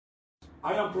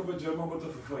I am Prophet Jeremiah.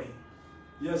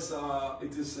 Yes,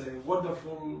 it is a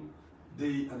wonderful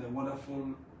day and a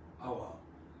wonderful hour.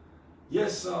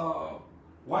 Yes,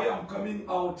 why I'm coming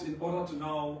out in order to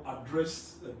now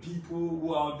address the people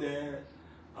who are there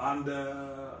and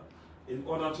in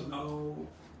order to now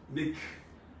make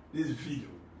this video.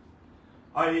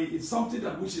 It's something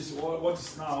that which is what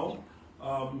is now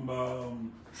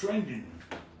trending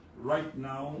right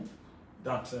now,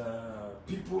 that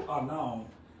people are now,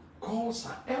 calls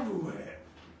are everywhere.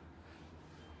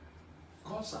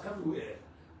 Calls are everywhere.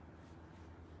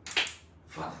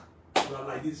 Father, you are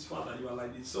like this, Father, you are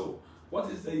like this. So,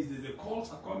 what is there? Is the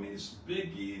calls are coming,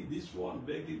 begging, this one,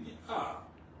 begging.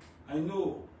 I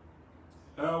know.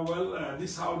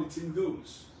 This is how the thing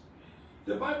goes.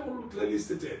 The Bible clearly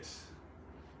stated,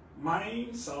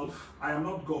 myself, I am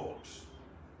not God.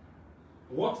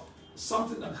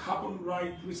 Something that happened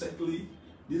right recently,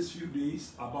 these few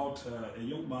days, about a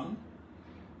young man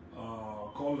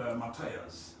called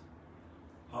Matthias.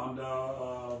 And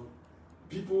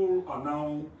people are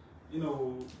now,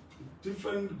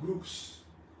 different groups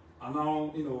are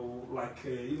now,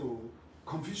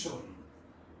 confusion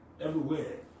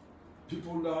everywhere.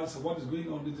 People now say, what is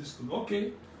going on in this school?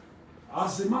 Okay,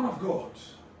 as a man of God,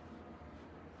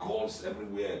 calls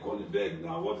everywhere, calling beg,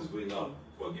 now what is going on?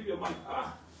 Forgive your mind.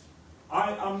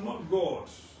 I am not God.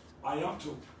 I have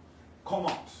to come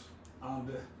out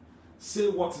and say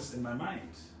what is in my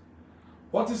mind.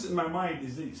 What is in my mind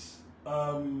is this.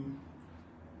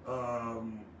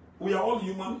 We are all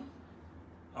human.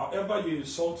 However you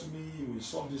insult me, you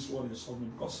insult this one, you insult me.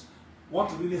 Because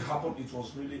what really happened, it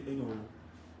was really,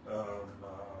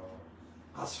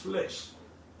 as flesh.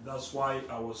 That's why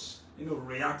I was,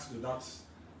 react to that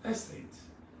extent.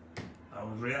 I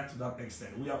will react to that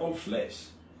extent. We are all flesh.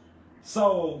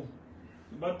 So,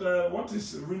 but what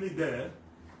is really there,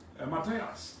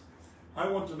 Matthias, I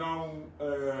want to now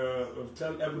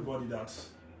tell everybody that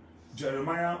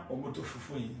Jeremiah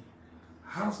Omotofufui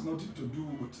has nothing to do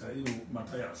with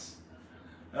Matthias.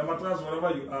 Matthias,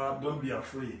 wherever you are, don't be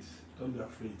afraid. Don't be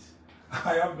afraid.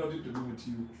 I have nothing to do with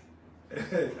you.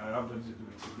 I have nothing to do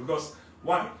with you. Because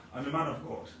why? I'm a man of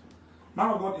God.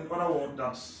 Man of God, in other words,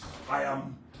 that I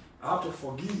have to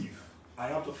forgive. I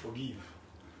have to forgive.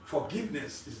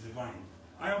 Forgiveness is divine.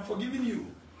 I am forgiving you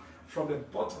from the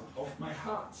bottom of my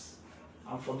heart.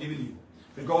 I'm forgiving you.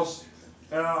 Because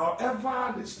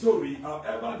however the story, what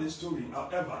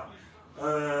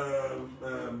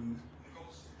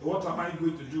am I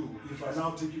going to do if I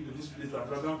now take you to this place? If I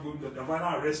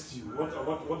now arrest you,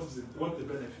 what's the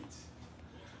benefit?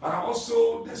 And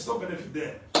also, there's no benefit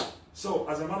there. So,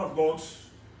 as a man of God,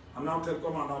 I'm now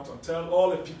come out and tell all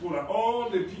the people that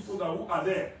who are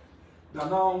there, that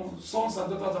now sons and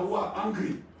daughters who are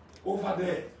angry over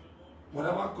there,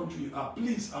 whatever country you are,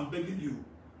 please, I'm begging you,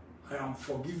 I am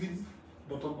forgiving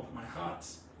bottom of my heart.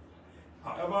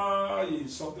 However you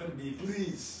insulted me,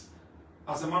 please,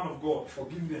 as a man of God,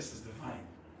 forgiveness is divine.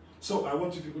 So I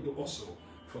want you people to also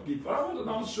forgive. But I want to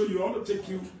now show you, I want to take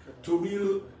you to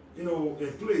real,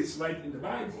 a place right in the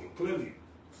Bible, clearly.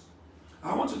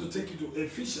 I want you to take you to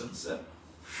Ephesians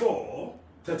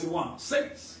 4:31.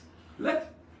 Says,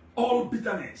 let all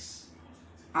bitterness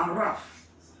and wrath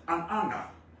and anger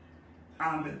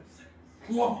and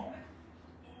clamor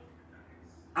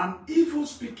and evil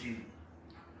speaking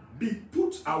be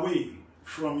put away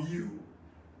from you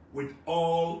with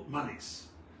all malice.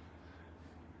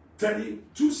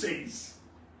 32 says,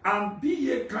 and be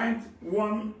ye kind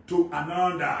one to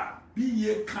another. Be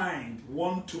ye kind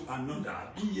one to another.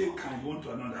 Be ye kind one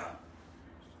to another.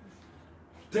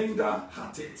 Tender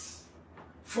hearted.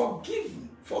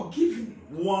 Forgiving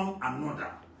one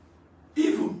another.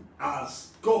 Even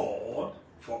as God,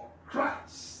 for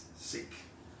Christ's sake,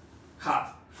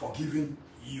 had forgiven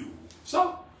you.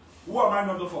 So, who am I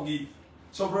not to forgive?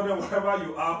 So, brother, wherever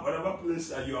you are, whatever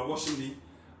place you are watching me,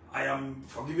 I am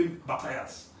forgiving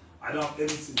Matthias. I don't have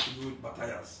anything to do with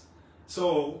Matthias.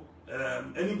 So,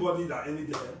 anybody that any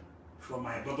there from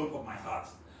my bottom of my heart.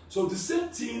 So, the same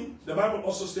thing the Bible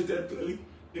also stated clearly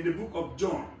in the book of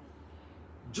John.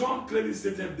 John clearly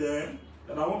stated there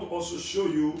that I want to also show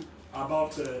you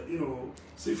about,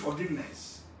 say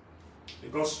forgiveness.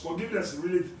 Because forgiveness is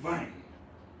really divine.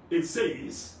 It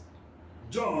says,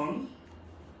 John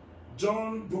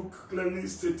book clearly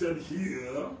stated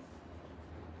here,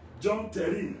 John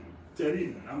 13,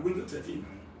 I'm going to 13.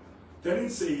 13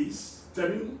 says,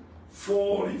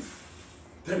 34.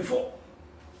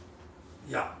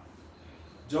 Yeah.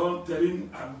 John 13,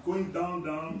 I'm going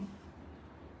down.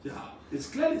 Yeah, it's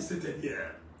clearly stated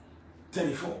here.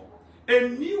 34. A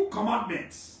new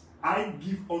commandment I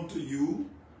give unto you,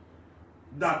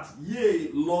 that ye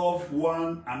love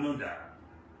one another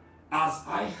as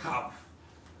I have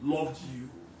loved you,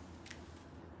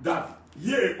 that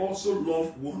ye also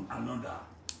love one another.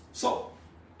 So,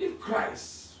 if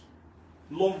Christ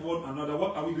loved one another,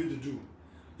 what are we going to do?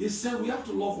 He said we have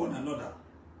to love one another.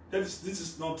 This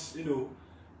is not,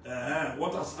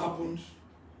 what has happened.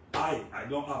 I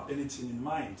don't have anything in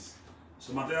mind.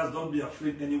 So Matthias, don't be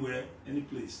afraid anywhere, any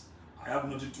place. I have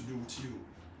nothing to do with you.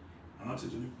 I'm nothing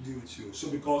to do with you. So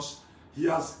because he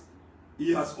has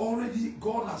already,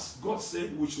 God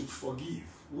said we should forgive.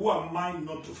 Who am I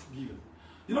not to forgive?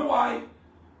 You know why?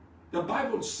 The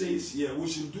Bible says here we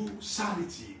should do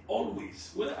charity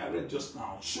always. What I read just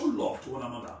now, show love to one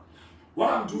another.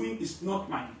 What I'm doing is not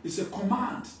mine. It's a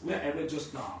command where I read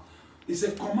just now. It's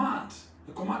a command,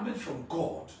 a commandment from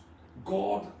God.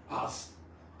 God has,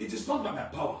 it is not by my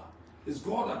power. It's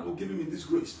God that will give me this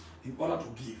grace in order to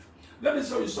give. Let me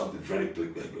show you something very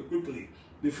quickly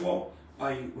before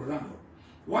I run on.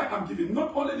 Why I'm giving,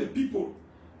 not only the people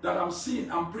that I'm seeing,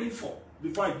 I'm praying for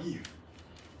before I give.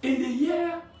 In the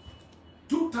year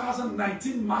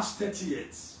 2019, March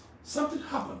 30th, something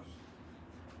happened.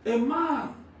 A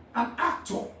man, an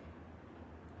actor,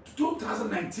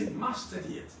 2019, March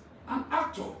 30th, an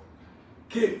actor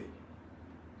came.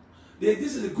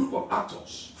 This is a group of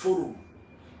actors, forum,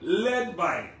 led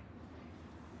by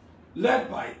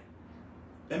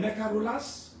Emeka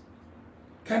Rolas,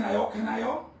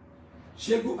 Kenayo,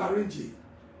 Shegu Arenji,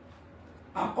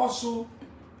 and also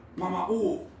Mama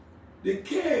O. They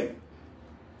came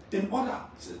in order,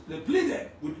 they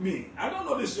pleaded with me. I don't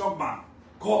know this young man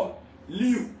called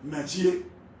Liu Mejie.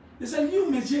 They said Liu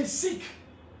Mejie is sick.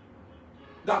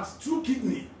 That's through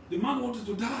kidney. The man wanted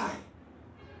to die.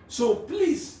 So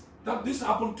please, that this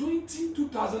happened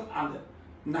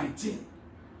 2019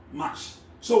 March.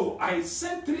 So I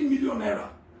sent 3 million naira.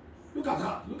 Look at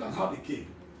that. Look at how they came.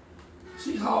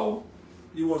 See how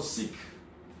he was sick.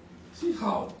 See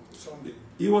how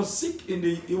he was sick in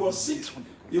the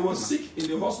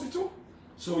hospital.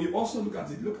 So you also look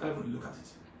at it. Look at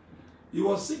it. He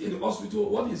was sick in the hospital.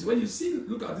 What is when you see?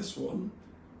 Look at this one.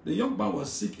 The young man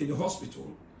was sick in the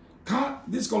hospital.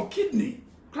 This is called kidney.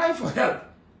 Crying for help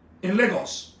in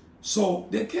Lagos. So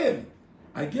they came.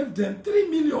 I gave them 3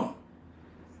 million.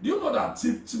 Do you know that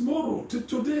till tomorrow, till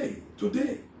today, till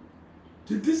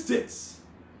this date,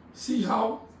 see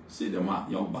the man,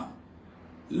 young man,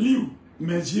 Liu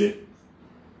Mejie,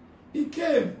 he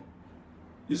came.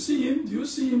 You see him? Do you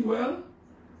see him well?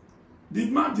 The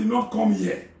man did not come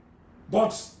here.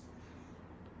 But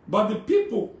the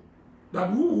people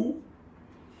who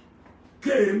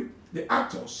came, the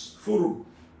actors, forum,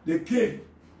 they came.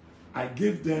 I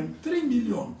gave them 3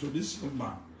 million to this young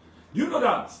man. Do you know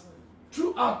that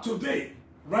throughout today,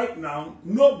 right now,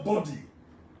 nobody,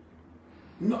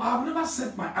 I've never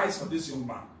set my eyes on this young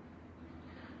man.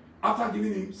 After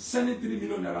giving him, sending 3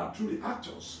 million naira through the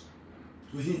actors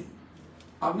to him,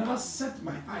 I've never set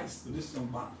my eyes to this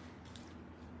young man.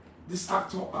 This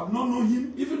actor, I've not known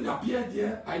him. Even he appeared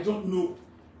there, I don't know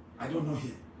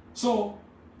him. So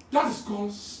that is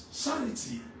called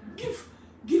charity.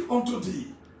 Give unto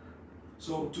thee.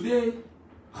 So today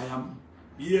I am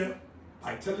here.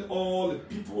 I tell all the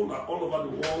people that all over the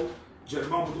world,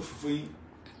 Jeremiah Mutufufui,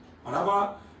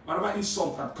 whatever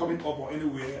insult that coming up or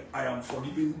anywhere, I am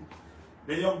forgiving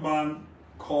the young man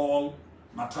called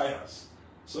Matthias.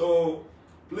 So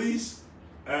please,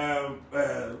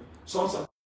 sons of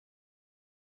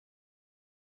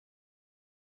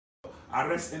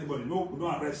arrest anybody. No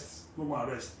arrest. No more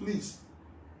arrest. Please.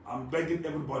 I'm begging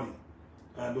everybody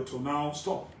to now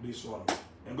stop this one.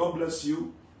 And God bless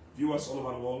you, viewers all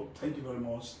over the world. Thank you very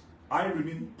much. I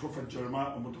remain Prophet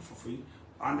Jeremiah Omotofofui.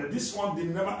 And this one did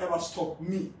never ever stop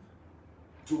me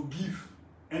to give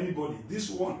anybody. This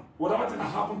one, whatever thing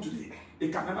that happened today,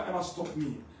 it can never ever stop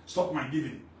me. Stop my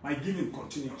giving. My giving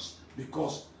continues.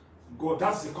 Because God,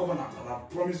 that's the covenant that I've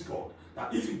promised God.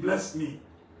 That if He bless me,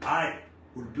 I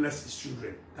will bless His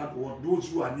children. That what those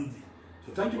who are needy.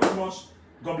 So thank you very much.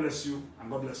 God bless you and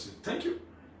God bless you. Thank you.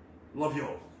 Love you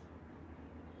all.